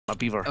My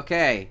beaver.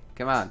 Okay,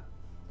 come on.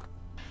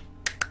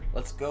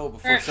 Let's go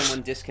before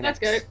someone disconnects.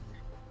 Let's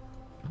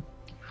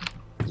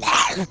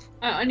go.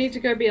 I need to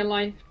go be a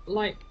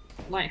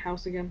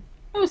lighthouse again.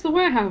 Oh, it's the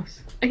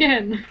warehouse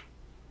again.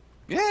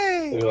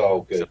 Yay!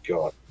 Oh, good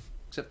God.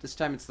 Except this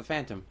time it's the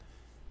Phantom.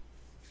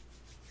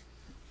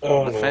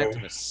 Oh, The no.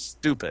 Phantom is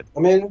stupid.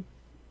 I'm in.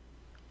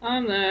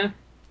 I'm there.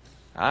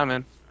 I'm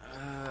in.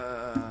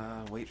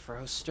 Wait for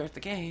host to start the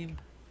game.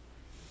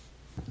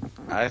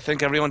 I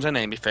think everyone's in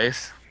Amy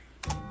face.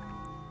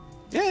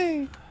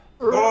 Yay!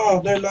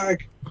 Oh, no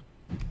lag.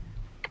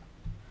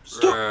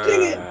 Stop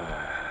dinging!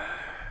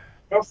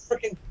 I'll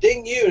freaking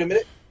ding you in a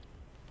minute.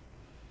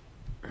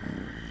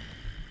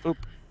 Oop.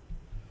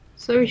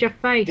 So is your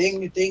face.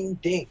 Ding, ding,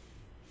 ding.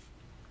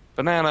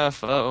 Banana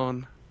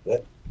phone.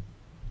 What?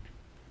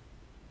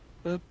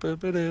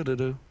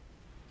 Ba-ba-ba-da-da-da.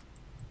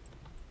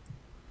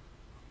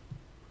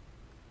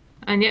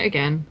 And yet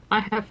again,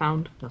 I have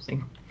found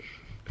nothing.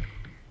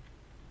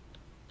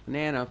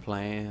 Banana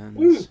plans.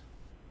 Woo.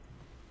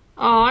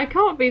 Oh, I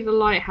can't be the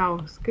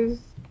lighthouse because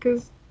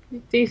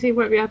DC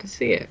won't be able to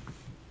see it.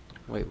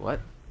 Wait,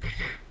 what?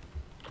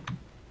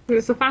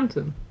 It's a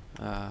phantom.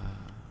 Uh,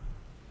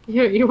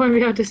 You won't be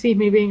able to see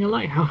me being a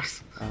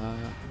lighthouse.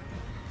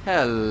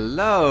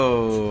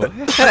 Hello.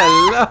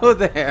 Hello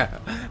there.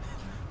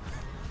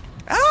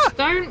 Ah!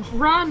 Don't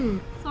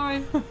run.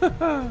 Sorry.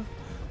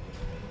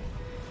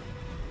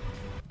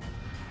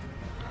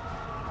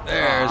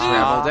 There's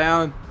Rebel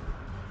down.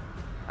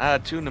 I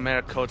had 2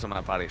 numeric codes on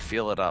my body.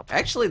 Feel it up.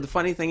 Actually, the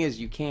funny thing is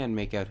you can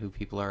make out who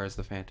people are as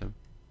the Phantom.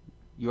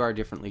 You are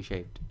differently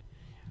shaped.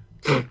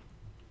 I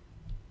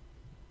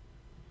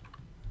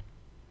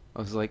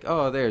was like,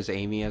 oh, there's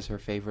Amy as her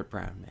favorite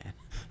brown man.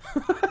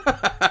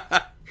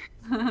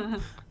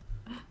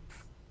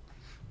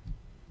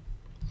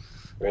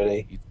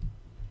 Ready?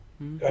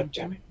 God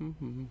damn it.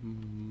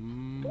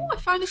 Oh, I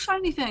found a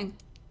shiny thing.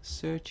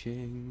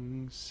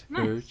 Searching, Nice.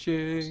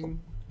 searching.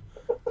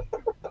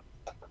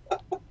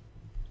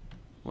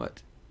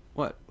 What?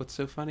 What? What's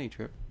so funny,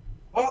 Trip?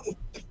 Oh,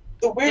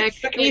 the weird Yeah,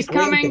 flickering he's green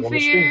coming thing on for the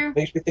screen you.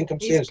 makes me think I'm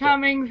seeing He's stuff.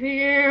 coming for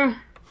you.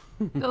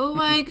 Go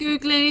away,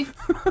 Googly.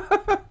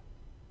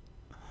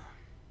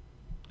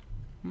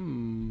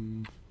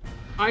 Hmm.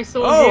 I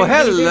saw Oh, him, he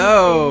didn't see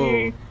hello!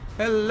 me.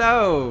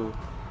 Hello!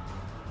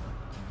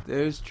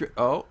 There's Trip.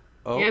 Oh,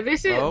 oh. Yeah,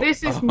 this is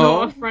oh,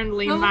 not a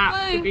friendly Go map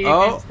away. to be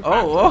Oh, against the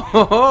Phantom.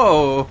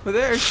 oh,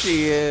 there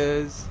she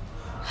is.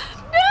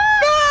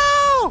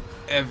 No!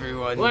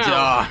 Everyone Well.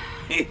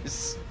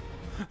 dies.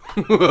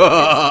 It's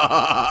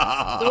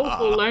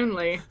awful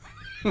lonely.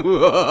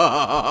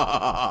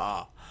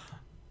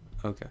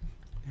 Okay.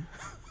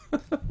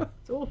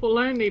 It's awful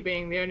lonely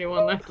being the only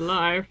one left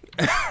alive.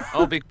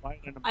 I'll be quiet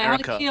in I had a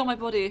America. key on my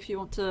body if you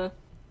want to.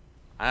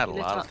 I had a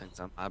Lit lot up. of things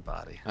on my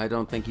body. I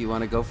don't think you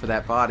want to go for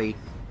that body.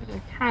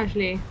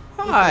 Casually.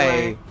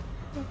 Hi.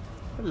 Go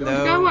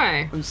Hello.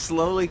 away. I'm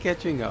slowly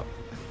catching up.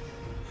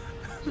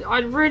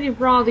 I'd really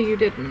rather you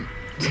didn't.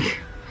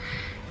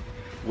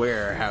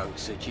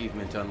 Warehouse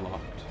achievement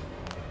unlocked.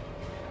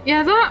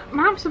 Yeah, that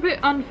map's a bit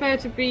unfair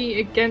to be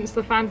against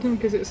the Phantom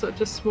because it's such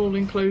a small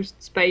enclosed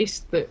space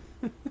that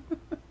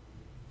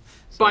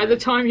by the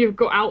time you've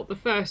got out the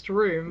first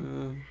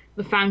room,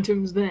 the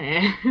Phantom's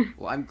there.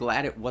 Well, I'm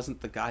glad it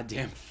wasn't the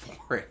goddamn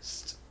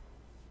forest.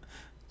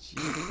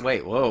 Jeez.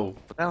 Wait, whoa.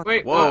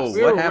 Wait, Whoa,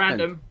 we what were happened?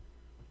 random.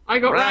 I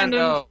got random.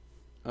 Rando.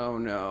 Oh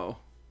no.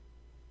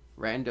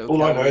 Rando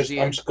All I know is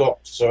Calrissian. I'm Scott,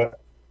 so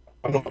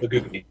I'm not the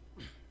googly.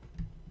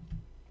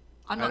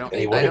 I'm I not.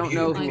 don't, I don't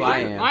know who I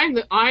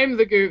am. I'm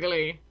the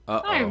Googly.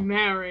 Uh-oh. I'm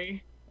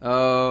Mary.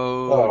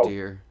 Oh Oh.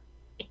 dear.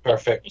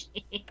 Perfect.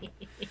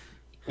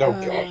 Oh,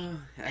 God.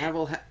 I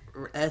will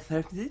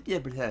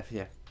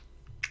yeah.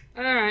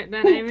 Alright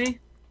then, Amy. I'm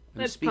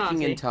Let's speaking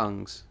party. in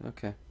tongues.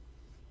 Okay.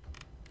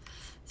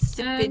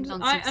 Sipping And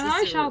on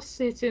I shall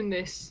sit in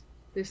this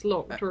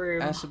locked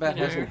room. Asabat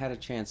you know. hasn't had a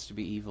chance to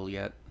be evil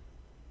yet.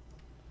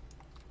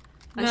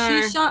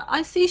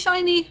 I see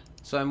shiny.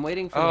 So I'm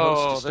waiting for the Oh,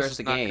 host to this start is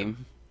the not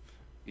game.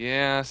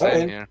 Yeah, same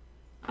Okay. here.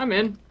 I'm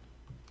in.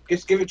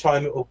 Just give it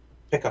time, it will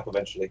pick up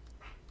eventually.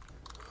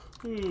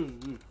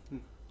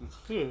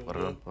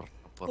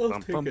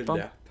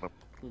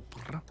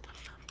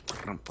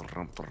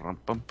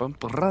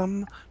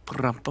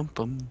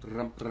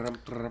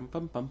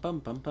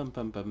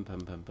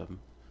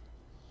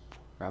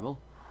 Rebel?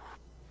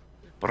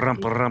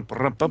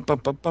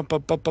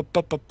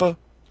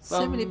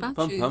 So many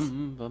batteries.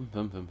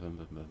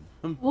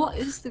 What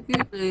is the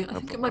googly? I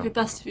think it might be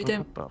best if you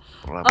don't.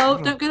 Oh,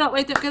 don't go that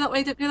way! Don't go that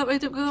way! Don't go that way!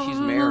 Don't go that way! She's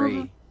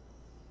Mary.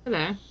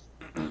 Hello.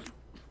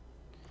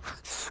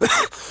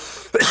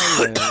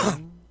 Hello.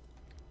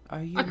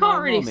 Are you I my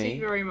can't really mommy? see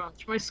very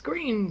much. My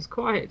screen's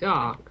quite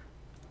dark.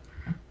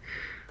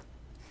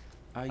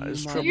 Are you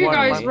Is my So Trip you Wire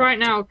guys my- right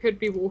now could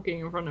be walking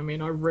in front of me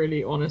and I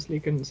really honestly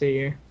couldn't see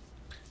you.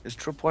 Is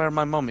Tripwire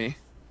my mummy?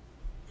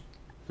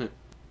 I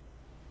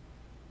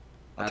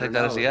I'll don't take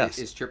that as a know. yes.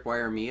 Is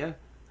Tripwire Mia?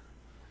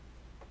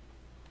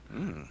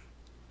 Mm.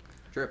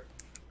 Trip.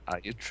 Are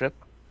you Trip?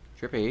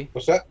 Trippy.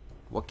 What's that?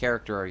 What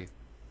character are you?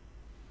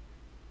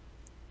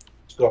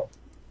 Scott.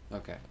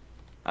 Okay.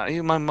 Are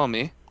you my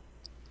mummy?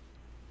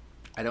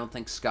 I don't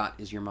think Scott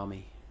is your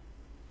mummy.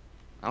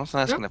 I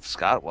wasn't asking if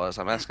Scott was.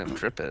 I'm asking if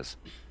Trip is.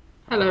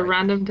 Hello, Alright.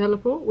 random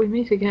teleport. We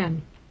meet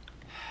again.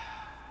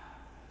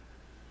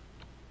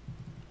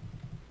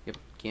 Yep,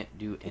 can't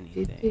do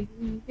anything.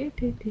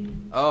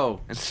 Oh,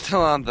 It's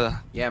still on the...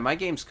 yeah, my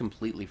game's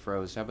completely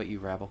froze. How about you,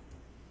 Rabble?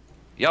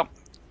 Yep.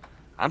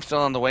 I'm still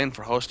on the waiting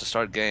for host to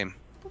start game.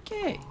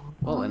 Okay.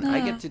 Well, Oh, and I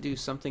no. get to do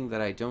something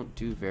that I don't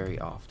do very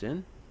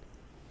often.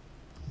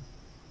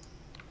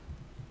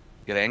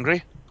 Get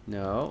angry?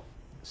 No.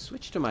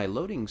 Switch to my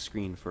loading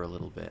screen for a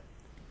little bit.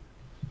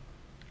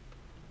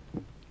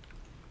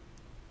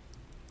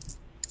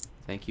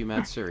 Thank you,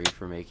 Matsuri,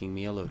 for making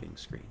me a loading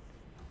screen.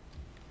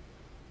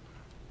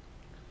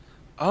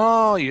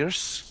 Oh, you're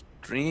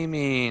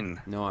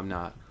streaming. No, I'm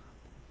not.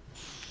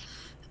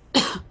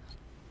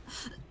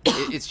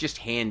 It's just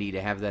handy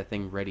to have that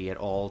thing ready at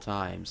all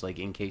times, like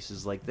in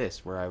cases like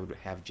this, where I would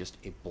have just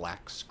a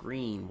black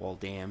screen while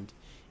Damned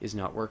is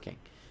not working.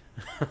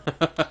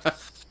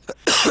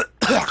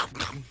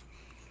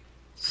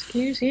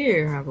 Excuse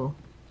you, Rabble.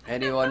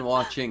 Anyone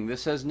watching,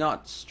 this has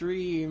not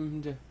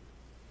streamed.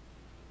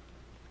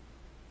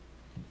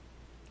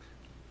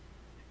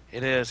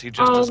 It is. He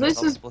just Oh, doesn't this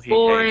tell is people he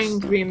boring hates.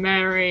 to be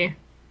merry.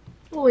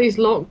 All these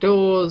locked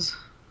doors.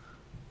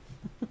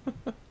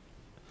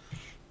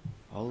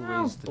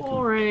 Always the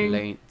boring.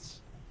 complaints.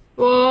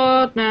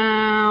 What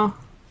now?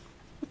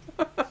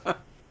 What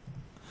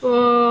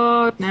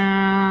Oh,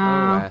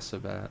 now?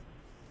 Asabat.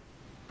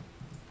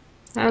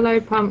 Hello,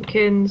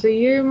 pumpkins. Are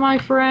you my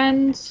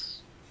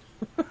friends?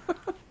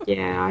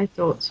 Yeah, I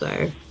thought so.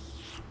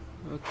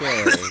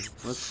 Okay,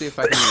 let's see if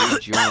I can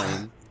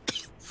rejoin.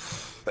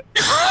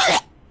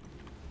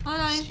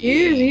 Hello.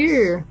 Excuse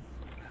you.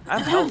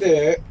 I'm healthy.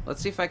 Yeah.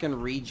 Let's see if I can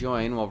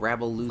rejoin while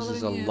Rabble loses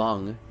a Following you.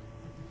 lung.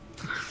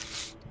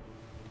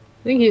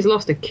 I think he's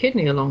lost a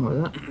kidney along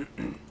with that.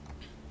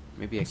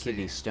 Maybe a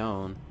kidney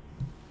stone.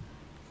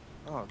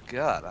 Oh,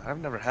 God. I've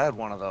never had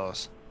one of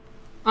those.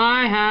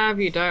 I have.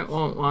 You don't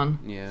want one.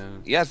 Yeah.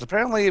 Yeah, it's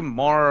apparently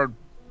more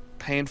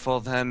painful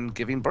than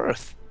giving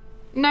birth.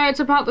 No, it's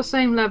about the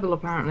same level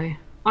apparently.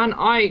 And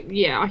I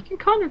can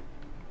kind of.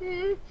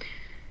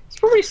 It's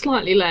probably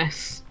slightly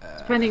less,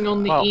 depending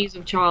on the Well- ease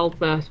of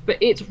childbirth. But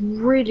it's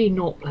really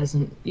not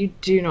pleasant. You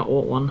do not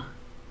want one.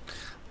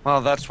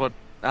 Well, that's what...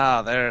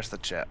 Ah, there's the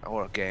chat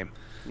or game.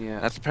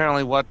 Yeah. That's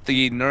apparently what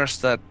the nurse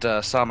that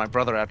saw my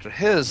brother after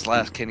his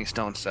last kidney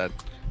stone said.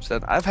 She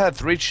said, I've had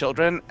 3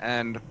 children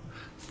and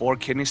 4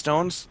 kidney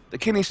stones. The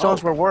kidney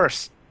stones Oh. were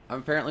worse. I'm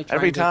apparently trying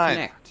Every to time.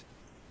 connect.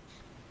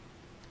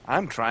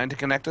 I'm trying to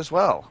connect as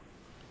well.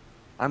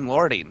 I'm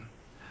lording.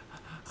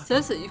 It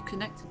says that you've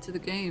connected to the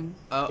game.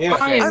 Oh, Yeah.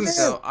 okay, I'm-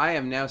 so I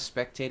am now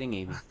spectating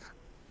Amy.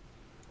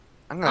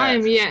 I'm gonna I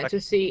am yet expect-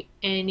 to see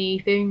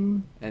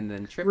anything And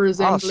then Trip.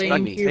 resembling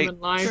Amy. human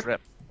life.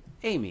 Trip.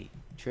 Amy.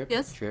 Trip.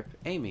 Yes? Trip.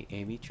 Amy.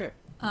 Amy. Trip.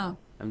 Oh,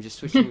 I'm just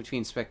switching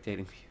between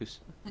spectating views.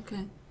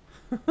 okay.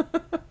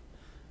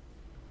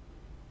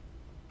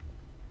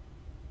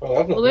 Well,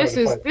 I've not Well, this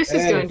been able is to this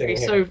find is going to be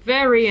anything so here.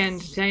 very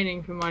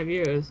entertaining for my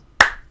viewers.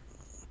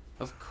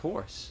 Of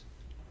course.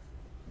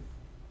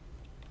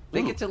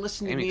 They Ooh, get to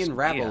listen to me Amy's and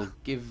Rabble Mia.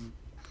 give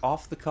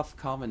off-the-cuff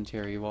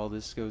commentary while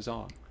this goes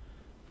on.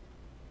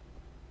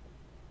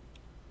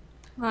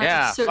 Right,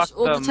 Yeah, I've searched fuck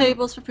all them. the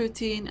tables for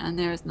poutine and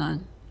there is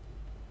none.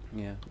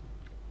 Yeah.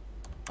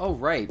 Oh,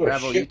 right, What a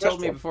Rabble, you shit told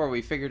me restaurant. before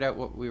we figured out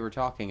what we were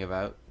talking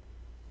about.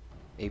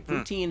 A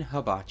poutine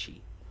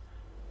hibachi.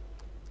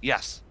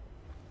 Yes.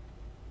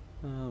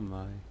 Oh,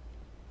 my.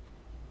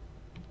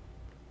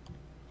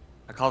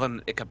 I call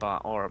them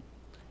Ikaban or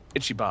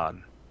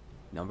Ichiban.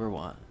 Number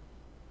 1.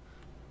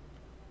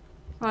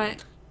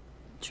 Right.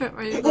 Trip,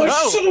 where are you Oh,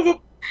 No. son of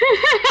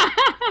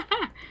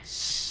a...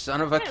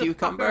 Son of a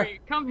cucumber.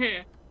 Come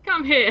here.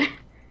 Come here.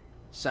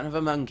 Son of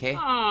a monkey.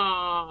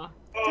 Ah.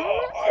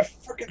 Oh, I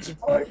freaking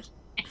survived.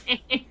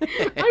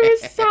 I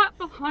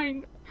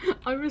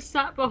was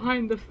sat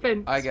behind the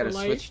fence I gotta for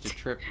like switch to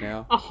Trip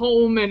now. a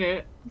whole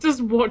minute,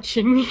 just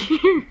watching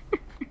you.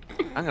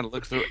 I'm gonna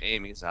look through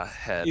Amy's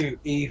head. You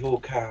evil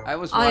cow. I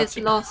was I is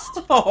watching. lost.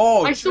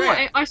 Oh, I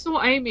Trip.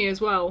 saw Amy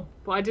as well,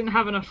 but I didn't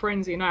have enough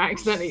frenzy, and I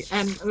accidentally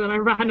and then I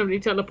randomly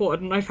teleported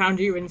and I found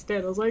you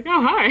instead. I was like,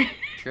 oh hi.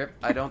 Trip,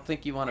 I don't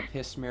think you want to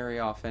piss Mary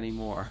off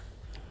anymore.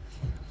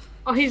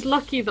 Oh, he's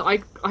lucky that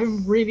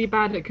I'm really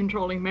bad at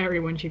controlling Mary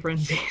when she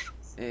frenzies.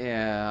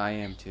 Yeah, I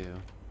am too.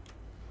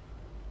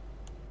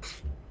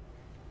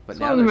 But It's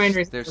now one of the main they're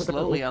reasons for the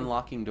slowly whole-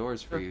 unlocking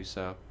doors for you,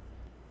 so...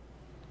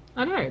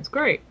 I know, it's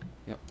great.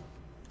 Yep.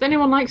 Does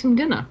anyone like some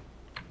dinner?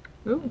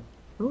 Ooh,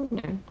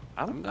 no.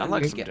 I gonna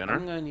like need some to get, dinner.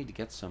 I'm gonna need to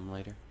get some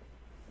later.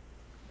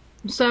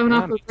 I'm serving Yeah,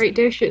 up me a great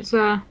dish. It's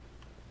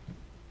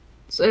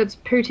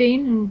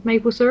poutine and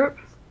maple syrup.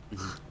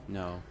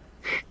 No.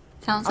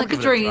 Sounds I'll like a give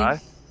it dream.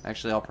 try.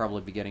 Actually, I'll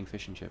probably be getting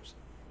fish and chips.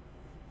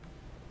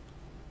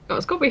 Oh,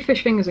 it's got to be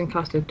fish fingers and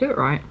custard. Do it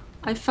right.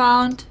 I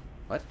found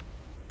What?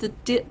 the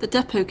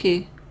depot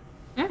key.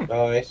 Oh.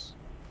 Nice.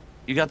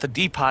 You got the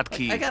depot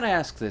key. I gotta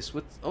ask this.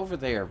 What's over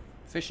there?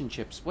 Fish and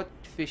chips. What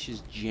fish is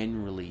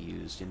generally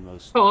used in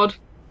most? Cod.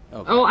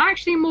 Okay. Oh,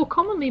 actually, more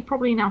commonly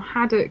probably now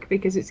haddock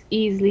because it's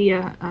easily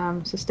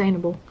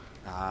sustainable.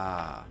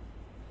 Ah,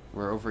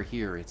 where over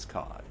here it's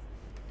cod.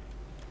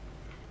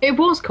 It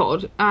was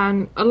cod,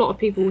 and a lot of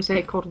people will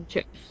say cod and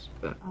chips.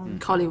 But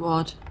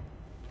Collywod.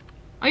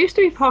 I used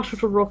to be partial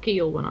to rock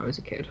eel when I was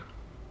a kid.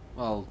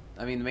 Well,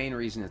 I mean, the main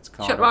reason it's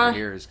cod Chipmar. over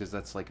here is because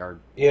that's like our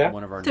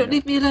one of our. Don't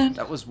leave me alone.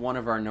 That was one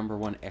of our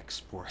 #1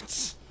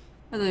 exports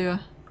Oh, there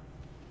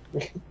you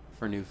are.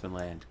 for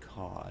Newfoundland.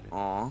 Cod.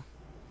 Aw.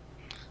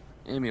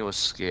 Amy was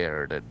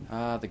scared.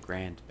 The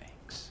Grand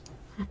Banks.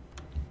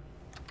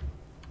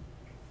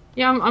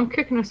 Yeah, I'm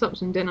cooking us up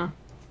some dinner.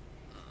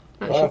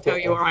 That Well, should tell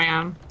you where I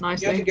am Yet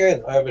nicely.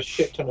 again, I have a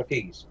shit ton of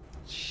keys.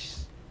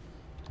 Jeez.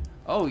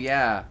 Oh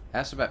yeah,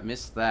 Asabat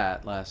missed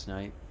that last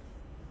night.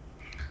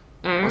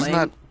 Oh. Wasn't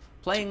that...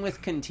 Playing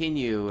with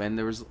Continue, and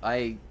there was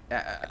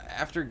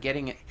after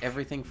getting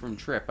everything from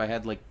Trip, I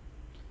had like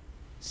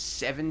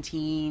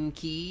 17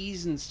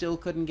 keys and still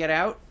couldn't get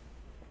out.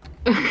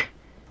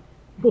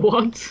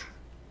 What?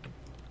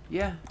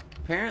 Yeah,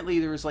 apparently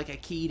there was like a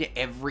key to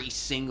every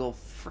single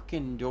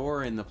frickin'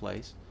 door in the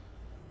place.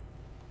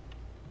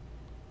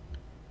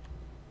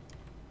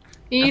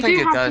 You I think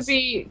do it have does. to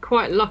be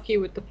quite lucky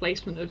with the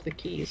placement of the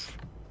keys.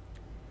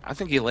 I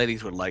think you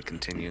ladies would like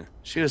Continue.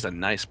 She was a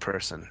nice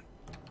person.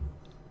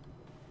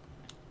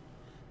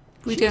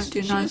 We don't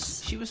do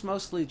nice. She was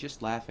mostly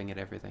just laughing at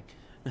everything.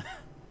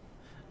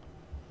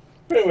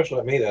 Pretty much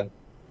like me then.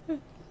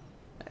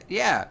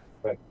 Yeah.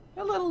 Right.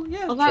 A little,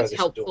 yeah. Well, Try that's this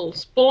helpful. door.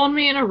 Spawn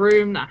me in a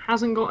room that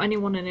hasn't got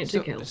anyone in it to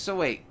kill. So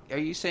wait, are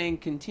you saying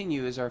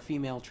Continue is our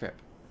female Trip?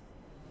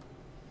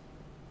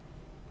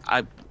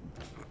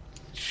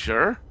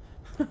 Sure?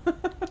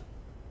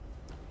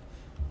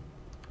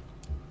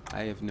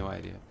 I have no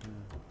idea.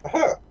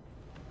 Aha!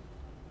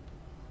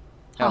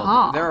 Hell,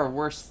 Aha.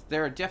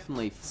 there are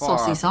definitely far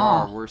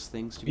Saucisson. worse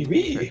things to be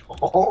Oui! Trip.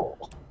 Oh!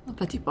 A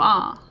petit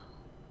bar.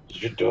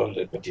 J'adore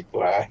le petit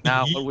pois.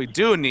 Now, what we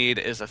do need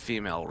is a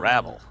female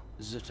rabble.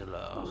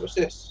 Zutala. What's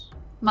this?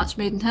 Match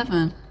made in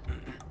heaven.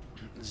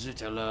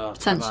 Zutala.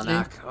 Potentially.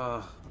 Tabarnak.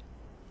 Oh.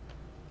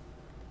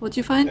 What'd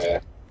you find?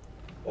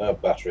 Yeah.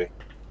 Battery.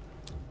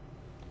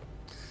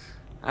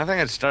 I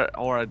think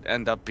I'd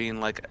end up being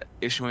like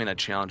issuing a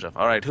challenge of,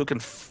 all right, who can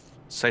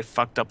say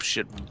fucked up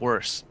shit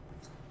worse?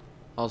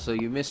 Also,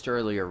 you missed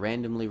earlier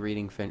randomly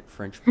reading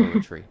French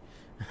poetry.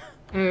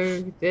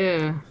 Oh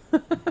dear.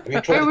 Have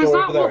you tried Oh, the was door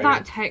that over there? what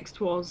that text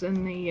was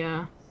in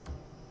the?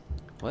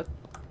 What?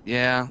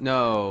 Yeah.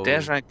 No.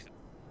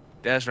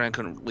 Dazran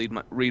couldn't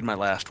read my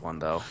last one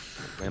though.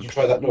 Did you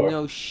try that door?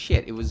 No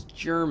shit. It was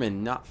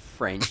German, not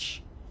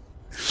French.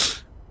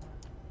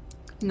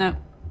 No.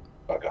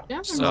 Bugger. Yeah, So,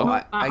 it's So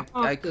not I that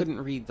hard to- couldn't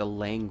read the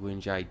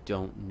language I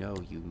don't know,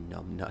 you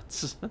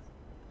numbnuts. You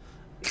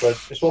tried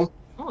this one?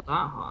 Not that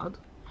hard.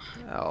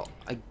 Well,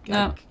 I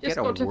No. get Just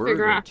a got to word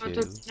figure or out how to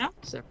two.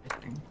 pronounce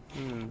everything.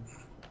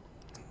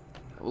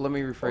 Well, let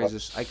me rephrase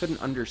this. I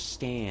couldn't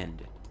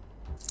understand.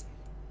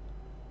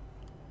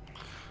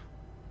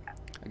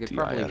 I could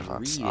probably read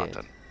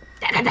it.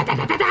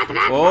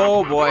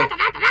 Oh boy!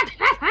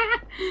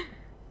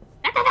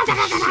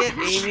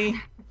 Shit,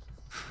 Amy!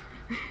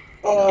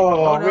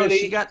 Oh, Oh no, really?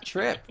 she got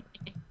tripped.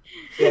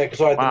 Yeah,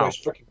 because I had Wow. the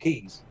most freaking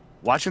keys.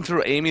 Watching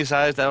through Amy's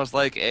eyes, that was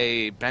like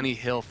a Benny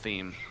Hill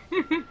theme.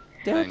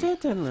 Go,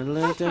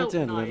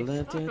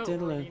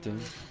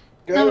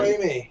 No.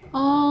 Amy.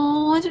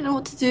 Oh, I don't know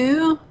what to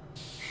do.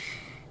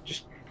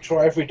 Just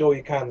try every door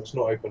you can that's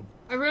not open.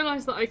 I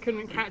realised that I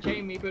couldn't catch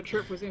Amy, but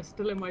Trip was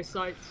still in my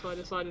sight, so I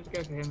decided to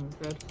go for him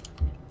instead.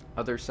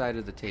 Other side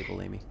of the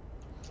table, Amy.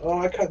 Oh,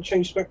 I can't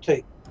change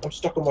spectate. I'm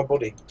stuck on my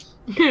body.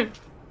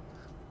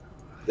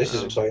 This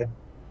is exciting.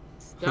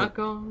 Stuck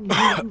on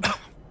you.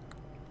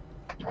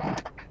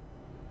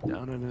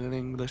 Down in an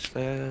English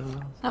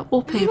vale. That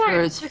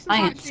wallpaper is This is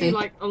actually fancy.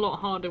 like a lot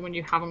harder when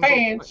you haven't got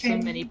like, so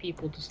many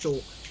people to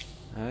stalk.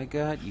 I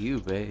got you,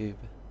 babe.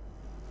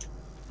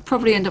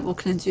 Probably end up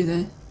walking into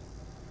though.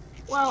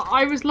 Well,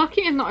 I was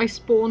lucky in that I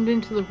spawned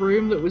into the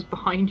room that was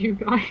behind you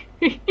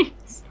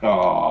guys.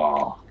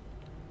 Oh.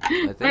 I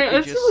think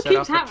That's you what just set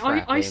keeps up a trap,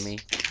 happening.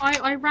 Amy.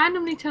 I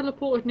randomly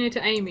teleported near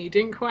to Amy,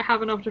 didn't quite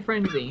have enough to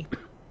frenzy,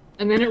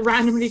 and then it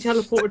randomly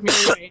teleported me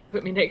away and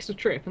put me next to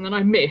Trip, and then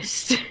I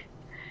missed.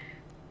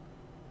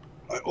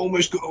 I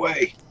almost got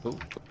away.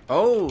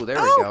 Oh,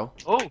 there we go.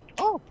 Oh.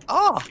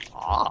 Oh.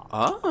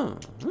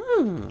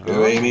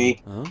 Go,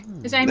 Amy. Oh.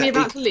 Is Amy Let me-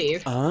 about to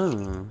leave?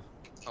 Oh.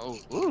 Oh,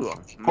 ooh. Come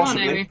on,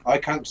 Possibly. Amy. I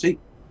can't see.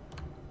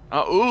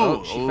 Oh,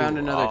 ooh. she found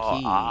another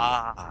key.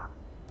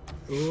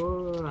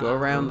 Ooh, Go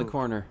around the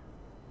corner.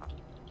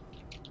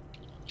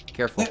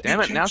 Careful. Let me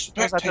Damn it, now change she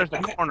knows that there's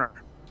spectate, a corner.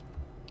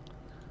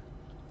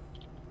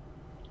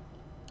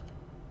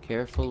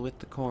 Careful with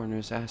the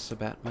corners.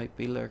 Asabat might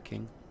be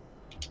lurking.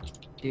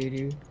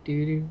 Doo-doo,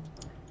 doo-doo,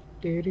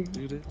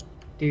 doo-doo,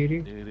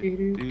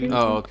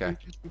 Oh, okay.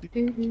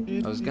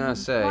 I was gonna Why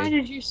say.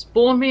 did you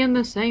spawn me in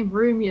the same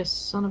room, you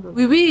son of a...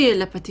 Oui, oui,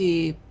 le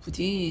petit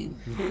poutine.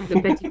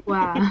 Le petit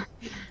pois.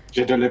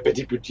 J'adore le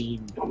petit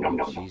poutine. Nom, nom,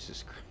 nom, nom.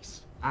 Jesus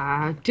Christ.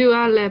 Ah, tu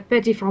as le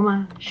petit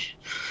fromage.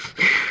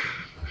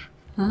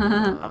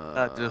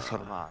 Pas de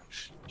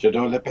fromage.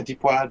 J'adore le petit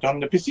pois dans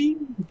la piscine.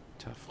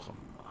 Tough fromage.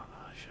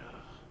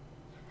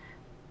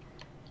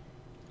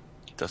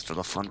 Das ist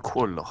doch von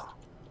culo.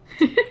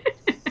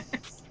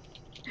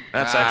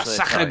 That's Ah, actually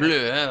sacre Italian.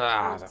 bleu.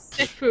 Ah,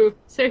 C'est fou,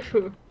 c'est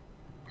fou.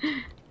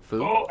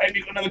 Food? Oh,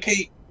 Amy got another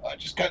key. I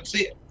just can't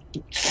see it.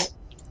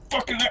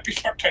 Fucking let me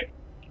spectate.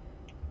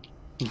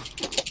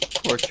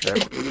 Poor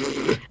Trip.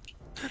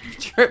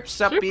 Trip,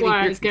 stop beating your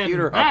Tripwire's getting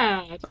computer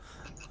up.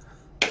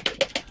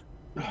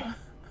 mad.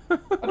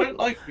 I don't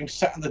like being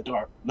sat in the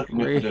dark looking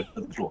at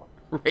the floor.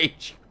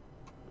 Rage.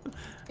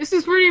 This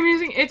is really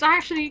amusing. It's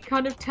actually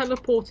kind of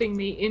teleporting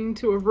me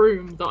into a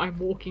room that I'm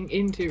walking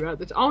into at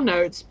the Oh no,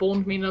 it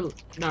spawned me in a... No,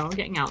 I'm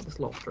getting out of this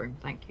loft room.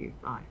 Thank you.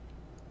 Bye.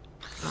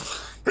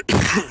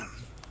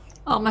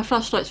 Oh, my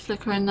flashlight's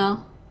flickering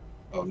now.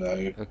 Oh no.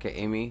 Okay,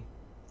 Amy.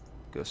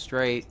 Go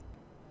straight.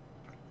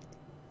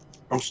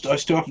 I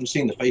still haven't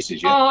seen the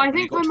faces yet. Oh, I I've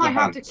only think got I to might the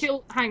have to hands.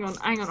 kill... Hang on.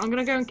 I'm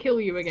gonna go and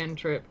kill you again,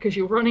 Trip, because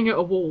you're running at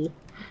a wall.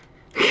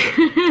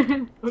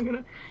 I'm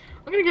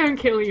gonna go and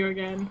kill you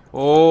again.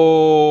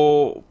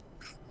 Oh.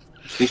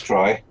 Please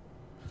try.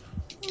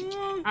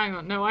 Hang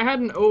on. No, I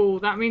hadn't... Oh,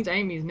 that means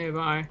Amy's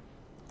nearby.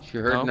 She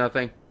heard No.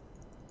 nothing.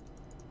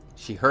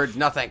 She heard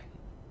nothing.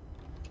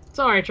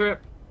 Sorry,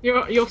 Trip.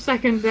 Your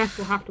second death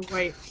will have to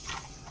wait.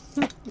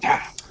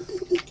 Ah,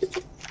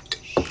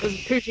 There's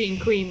a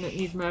poutine queen that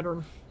needs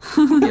murdering.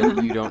 Yeah,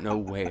 you don't know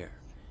where.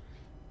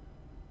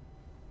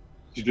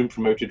 she's been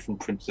promoted from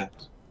princess.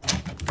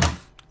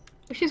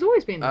 She's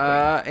always been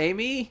the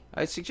Amy,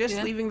 I suggest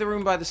Yeah? leaving the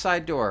room by the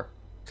side door.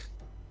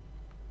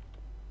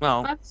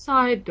 Well, That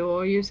side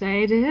door, you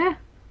say, dear?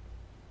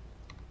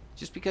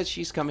 Just because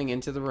she's coming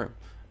into the room.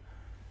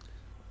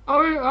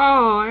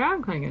 Oh, I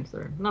am coming into the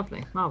room.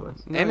 Lovely,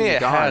 marvelous. No, Amy you're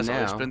gone has now.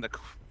 always been the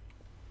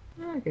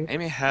Okay.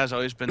 Amy has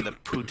always been the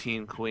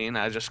poutine queen.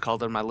 I just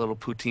called her my little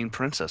poutine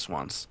princess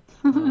once.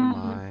 Oh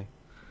my.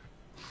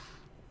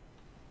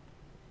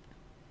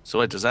 So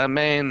wait, does that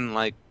mean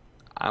like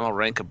I'm a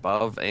rank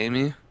above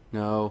Amy?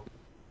 No.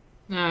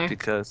 No.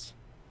 Because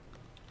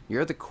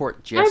You're the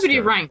court jester. Nobody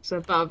ranks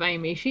above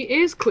Amy. She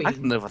is I can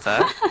queen. live with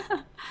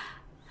that.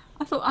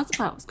 I thought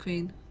Azabeth was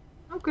queen.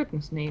 Oh,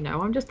 goodness,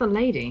 Nino. I'm just a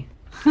lady.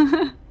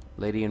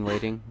 Lady in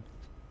waiting.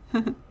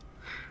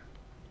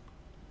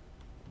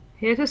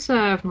 Here to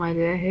serve, my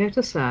dear. Here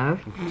to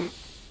serve.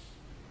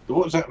 So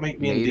what does that make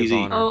me and Maid of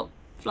DZ? honor. Oh,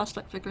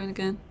 flashlight flickering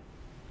again.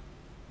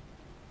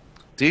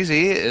 DZ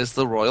is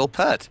the royal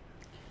pet.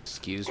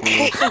 Excuse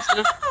me.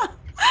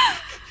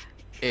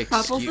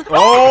 Bubbles.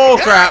 Oh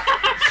crap!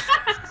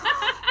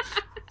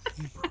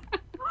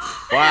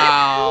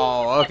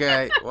 Wow.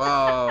 Okay.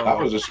 Whoa. That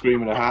was a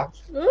scream and a half.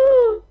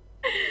 Ooh.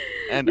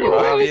 And It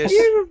was obvious.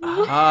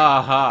 beautiful.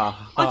 Ha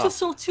ha. I just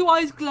saw two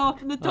eyes glow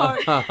up in the dark.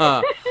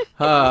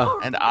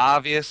 And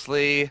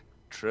obviously,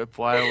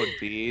 Tripwire would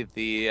be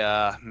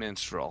the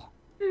minstrel.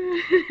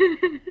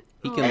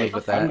 He can live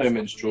with I'm that. no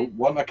minstrel.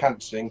 One, I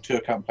can't sing. Two, I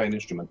can't play an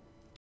instrument.